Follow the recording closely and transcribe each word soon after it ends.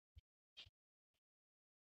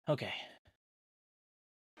Okay.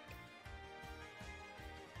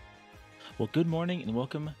 Well, good morning and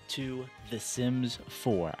welcome to The Sims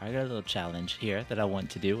 4. I got a little challenge here that I want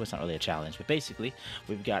to do. It's not really a challenge, but basically,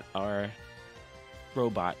 we've got our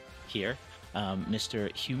robot here,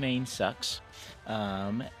 Mr. Humane Sucks,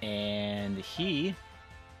 and he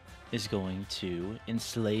is going to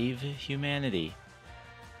enslave humanity.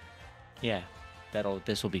 Yeah,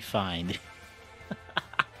 this will be fine.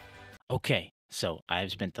 Okay, so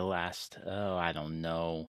I've spent the last, I don't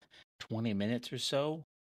know, 20 minutes or so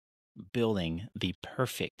building the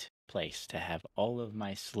perfect place to have all of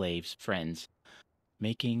my slaves friends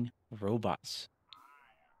making robots.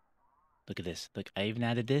 Look at this. Look, I even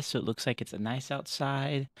added this so it looks like it's a nice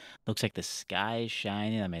outside. Looks like the sky is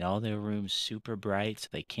shining. I made all their rooms super bright so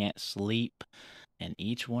they can't sleep. And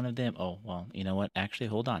each one of them, oh, well, you know what? Actually,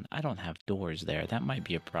 hold on. I don't have doors there. That might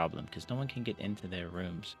be a problem because no one can get into their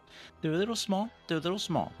rooms. They're a little small. They're a little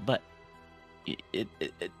small, but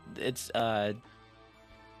it's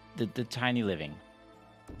the tiny living.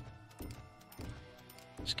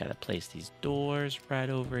 Just gotta place these doors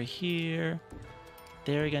right over here.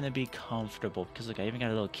 They're gonna be comfortable because look, I even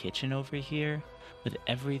got a little kitchen over here with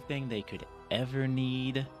everything they could ever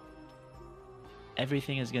need.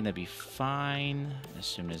 Everything is gonna be fine as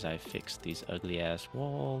soon as I fix these ugly ass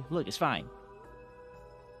walls. Look, it's fine.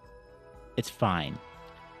 It's fine.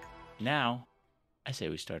 Now, I say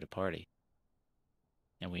we start a party.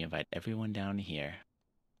 And we invite everyone down here.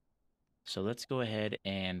 So let's go ahead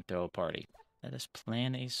and throw a party. Let us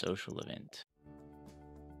plan a social event.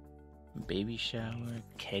 Baby shower,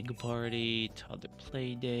 keg party, toddler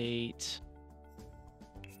play date.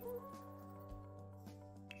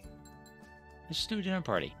 Let's just do a dinner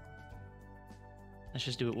party. Let's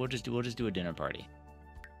just do it. We'll just do a dinner party.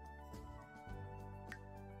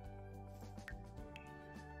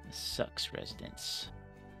 The Sucks residence.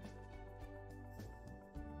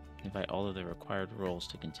 Invite all of the required roles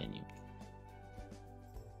to continue.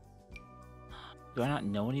 Do I not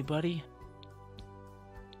know anybody?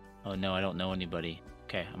 Oh no, I don't know anybody.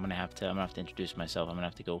 Okay, I'm gonna have to introduce myself. I'm gonna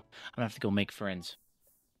have to go make friends.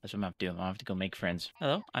 That's what I'm gonna have to do. I'm gonna have to go make friends.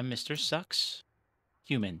 Hello, I'm Mr. Sucks.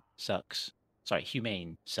 Human Sucks. Sorry,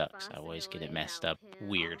 Humane Sucks. I always get it messed up.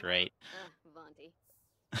 Weird, right?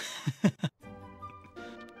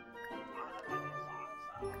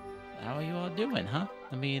 How are you all doing, huh?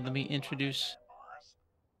 Let me introduce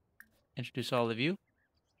all of you.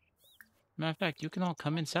 Matter of fact, you can all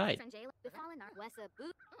come inside.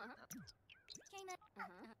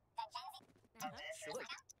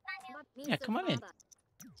 Yeah, come on in.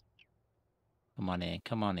 Come on in.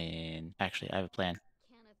 Come on in. Actually, I have a plan.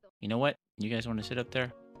 You know what? You guys want to sit up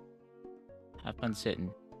there? Have fun sitting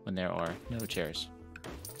when there are no chairs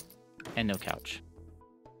and no couch.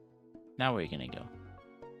 Now where are you gonna go?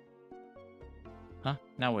 Huh?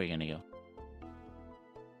 Now where are you gonna go?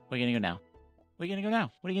 Where are you gonna go now? Where are you gonna go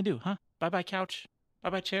now? What are you gonna do? Huh? Bye bye couch. Bye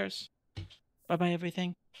bye chairs. Bye bye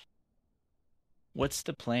everything. What's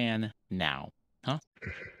the plan now? Huh?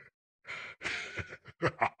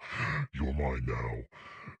 You're mine now.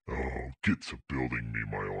 Oh, get to building me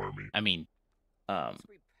my army. I mean, um,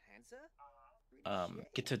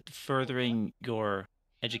 get to furthering your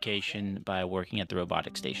education by working at the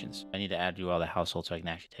robotic stations. I need to add you all the household so I can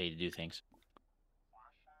actually tell you to do things.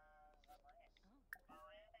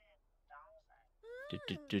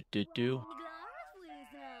 Do.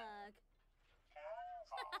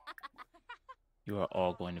 You are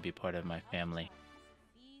all going to be part of my family.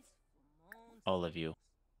 All of you.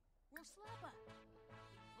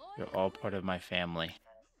 You're all part of my family.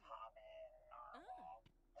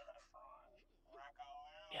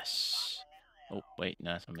 Yes. Oh, wait,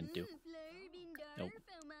 no, that's what I'm gonna do. Nope.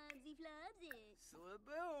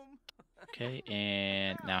 Okay,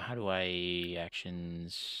 and now how do I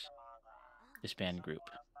actions disband group?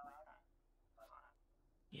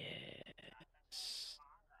 Yes.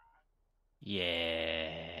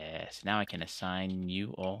 Yes. Now I can assign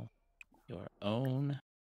you all your own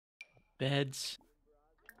beds.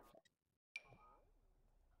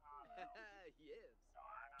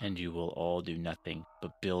 And you will all do nothing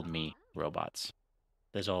but build me robots.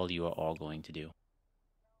 That's all you are all going to do.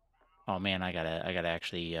 Oh man, I gotta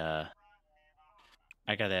actually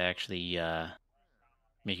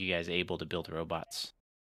make you guys able to build robots.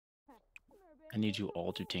 I need you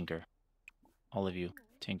all to tinker. All of you,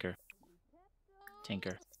 tinker.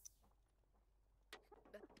 Tinker.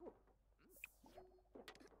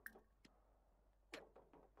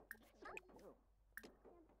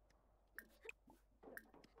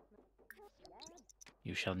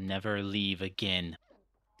 You shall never leave again.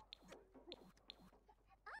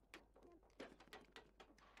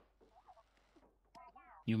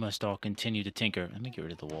 You must all continue to tinker. Let me get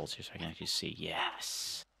rid of the walls here so I can actually see.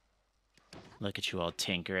 Yes. Look at you all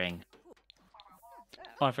tinkering.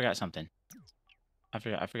 Oh, I forgot something. I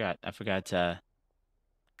forgot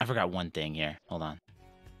one thing here. Hold on.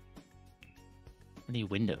 I need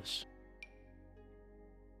windows.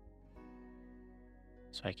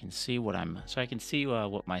 So I can see what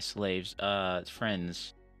my slaves,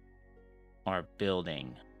 friends are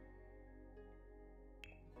building.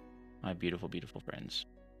 My beautiful, beautiful friends.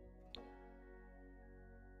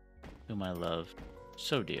 Whom I love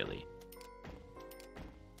so dearly.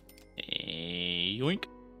 Yoink.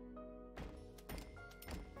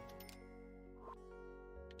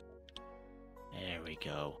 There we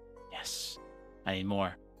go. Yes. I need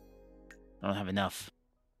more. I don't have enough.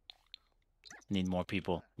 Need more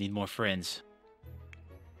people. Need more friends.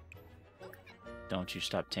 Don't you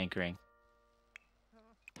stop tinkering.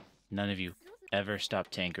 None of you ever stop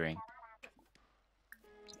tinkering.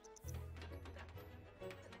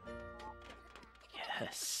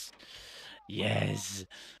 Yes. Yes.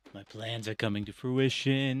 My plans are coming to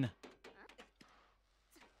fruition.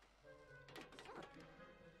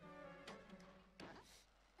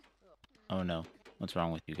 Oh no. What's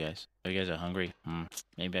wrong with you guys? Oh, you guys are hungry?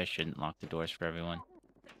 Maybe I shouldn't lock the doors for everyone.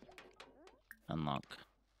 Unlock.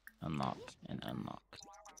 Unlock. And unlock.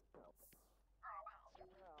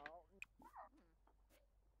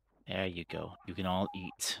 There you go. You can all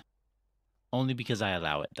eat. Only because I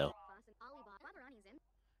allow it, though.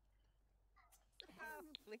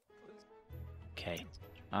 Okay.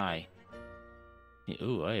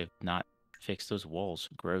 Ooh, I have not fixed those walls.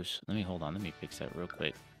 Gross. Hold on. Let me fix that real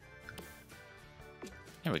quick.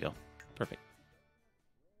 There we go. Perfect.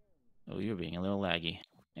 Oh, you're being a little laggy.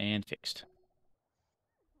 And fixed.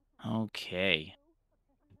 Okay.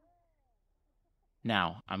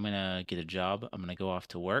 Now, I'm gonna get a job. I'm gonna go off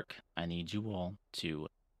to work. I need you all to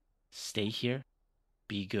stay here.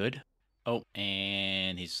 Be good. Oh,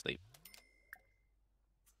 and he's asleep.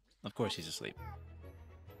 Of course he's asleep.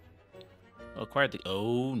 Acquired the...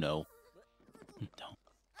 Oh, no.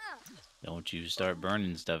 Don't you start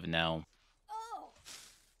burning stuff now.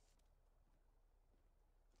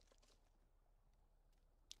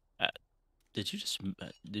 Did you just...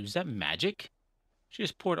 was that magic? She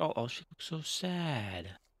just poured all... Oh, she looks so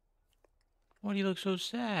sad. Why do you look so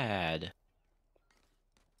sad?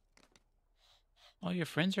 All your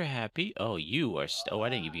friends are happy. Oh, you are... Oh, I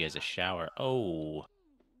didn't give you guys a shower. Oh.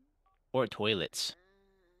 Or toilets.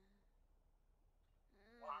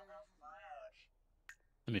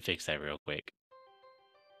 Let me fix that real quick.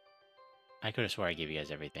 I could have swore I gave you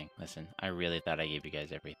guys everything. Listen, I really thought I gave you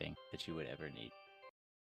guys everything that you would ever need.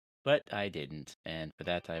 But I didn't, and for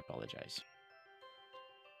that I apologize.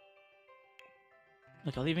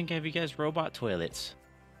 Look, I'll even give you guys robot toilets.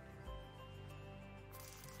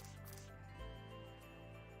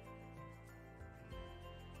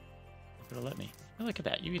 It'll let me. Oh, look at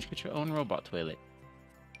that. You each get your own robot toilet.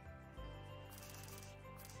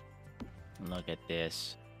 Look at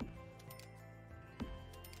this.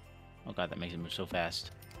 Oh god, that makes it move so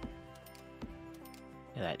fast.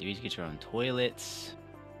 Look at that. You each get your own toilets.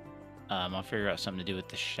 I'll figure out something to do with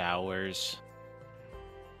the showers.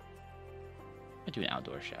 I'll do an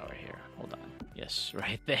outdoor shower here. Hold on. Yes,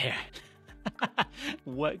 right there.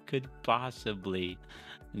 What could possibly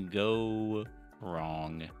go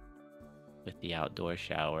wrong with the outdoor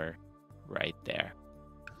shower right there?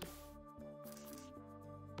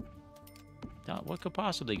 What could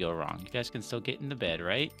possibly go wrong? You guys can still get into bed,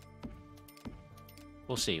 right?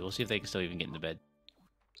 We'll see. We'll see if they can still even get into bed.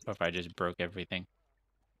 Or if I just broke everything.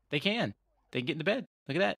 They can. They can get into bed.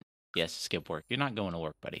 Look at that. Yes, skip work. You're not going to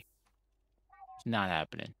work, buddy. It's not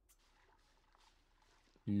happening.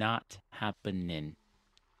 Not happening.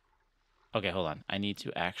 Okay, hold on. I need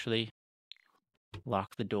to actually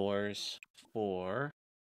lock the doors for...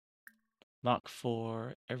 Lock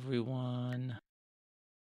for everyone.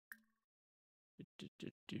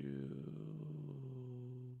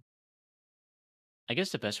 I guess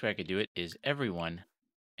the best way I could do it is everyone,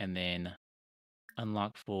 and then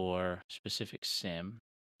unlock for specific sim,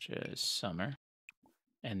 which is summer,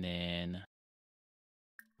 and then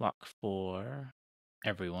lock for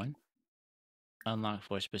everyone, unlock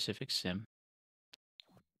for specific sim.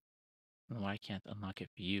 I don't know why I can't unlock it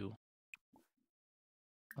for you.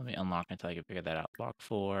 Let me unlock until I can figure that out. Lock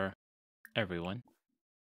for everyone,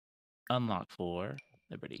 unlock for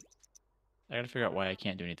Liberty. I gotta figure out why I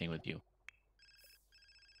can't do anything with you.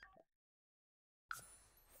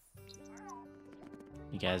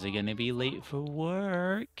 You guys are gonna be late for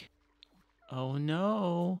work. Oh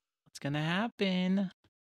no, what's gonna happen?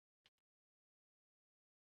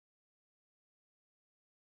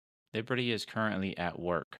 Liberty is currently at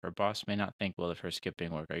work. Her boss may not think well of her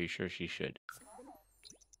skipping work. Are you sure she should?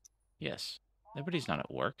 Yes. Liberty's not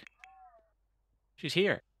at work. She's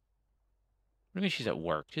here. What do you mean she's at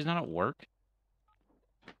work? She's not at work.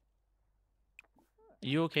 Are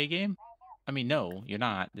you okay, game? I mean, no, you're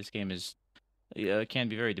not. This game is can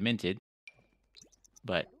be very demented,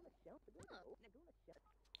 but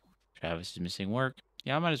Travis is missing work.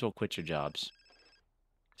 Yeah, I might as well quit your jobs.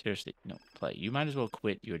 Seriously, no, play. You might as well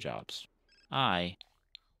quit your jobs. I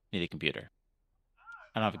need a computer.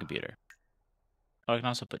 I don't have a computer. Oh, I can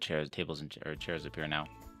also put chairs, tables, and or chairs up here now.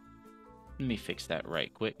 Let me fix that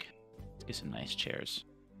right quick. Let's get some nice chairs.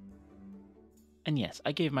 And yes,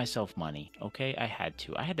 I gave myself money, okay? I had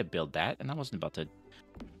to. I had to build that, and I wasn't about to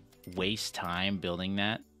waste time building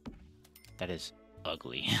that. That is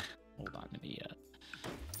ugly. Hold on, let me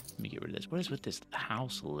get rid of this. What is with this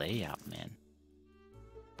house layout, man?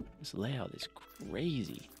 This layout is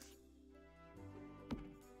crazy.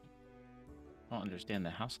 I don't understand the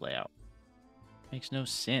house layout. Makes no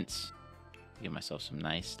sense. Give myself some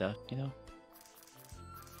nice stuff, you know?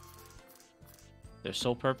 Their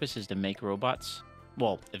sole purpose is to make robots.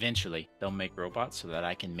 Well, eventually, they'll make robots so that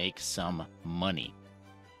I can make some money.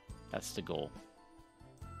 That's the goal.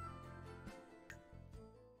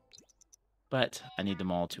 But I need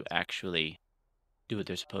them all to actually do what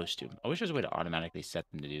they're supposed to. I wish there was a way to automatically set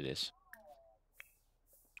them to do this.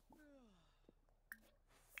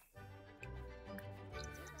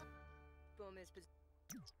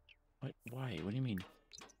 What? Why? What do you mean?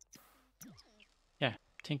 Yeah,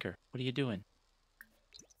 Tinker. What are you doing?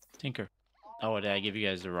 Tinker. Oh, did I give you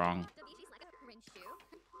guys the wrong...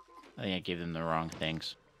 I think I gave them the wrong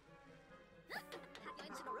things.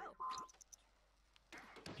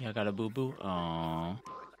 Yeah, I got a boo-boo. Aww.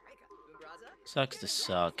 Sucks to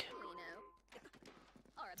suck.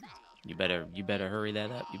 You better hurry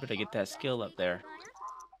that up. You better get that skill up there.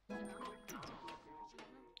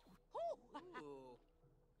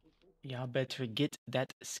 Y'all better get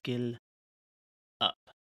that skill up.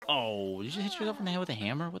 Oh, did you hit yourself in the head with a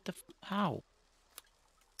hammer? What the how?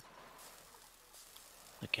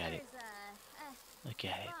 Look at it. Look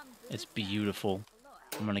at it. It's beautiful.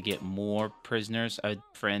 I'm gonna get more prisoners,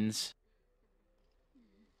 friends.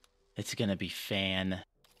 It's gonna be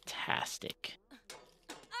fantastic.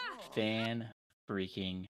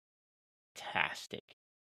 Fan-freaking-tastic.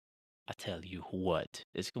 I tell you what,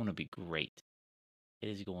 it's gonna be great. It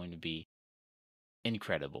is going to be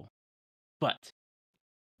incredible. But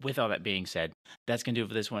with all that being said, that's gonna do it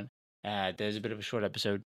for this one. There's a bit of a short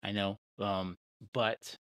episode, I know.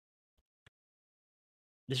 But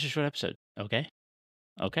this is a short episode, okay?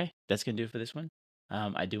 Okay, that's gonna do it for this one.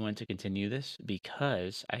 I do want to continue this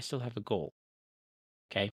because I still have a goal.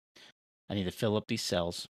 Okay, I need to fill up these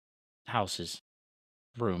cells, houses,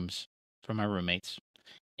 rooms for my roommates,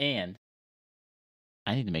 and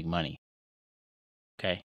I need to make money.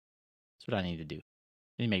 Okay, that's what I need to do.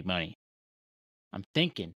 I need to make money. I'm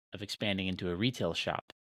thinking of expanding into a retail shop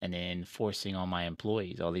and then forcing all my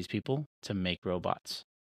employees, all these people, to make robots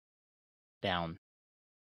down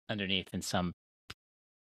underneath in some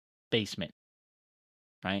basement,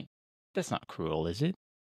 right? That's not cruel, is it?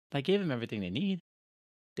 I gave them everything they need.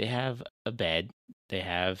 They have a bed, they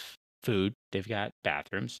have food, they've got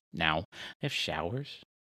bathrooms now, they have showers.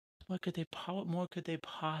 What more could they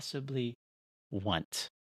possibly want?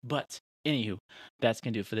 But anywho, that's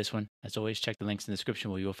gonna do it for this one. As always, check the links in the description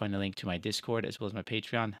where you will find a link to my Discord as well as my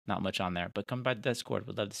Patreon. Not much on there, but come by the Discord.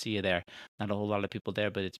 Would love to see you there. Not a whole lot of people there,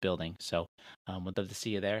 but it's building. So would love to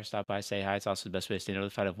see you there. Stop by, say hi. It's also the best way to stay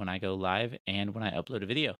notified of when I go live and when I upload a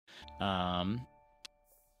video.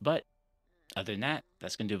 But other than that,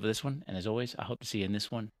 that's going to do it for this one. And as always, I hope to see you in this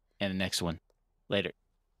one and the next one. Later.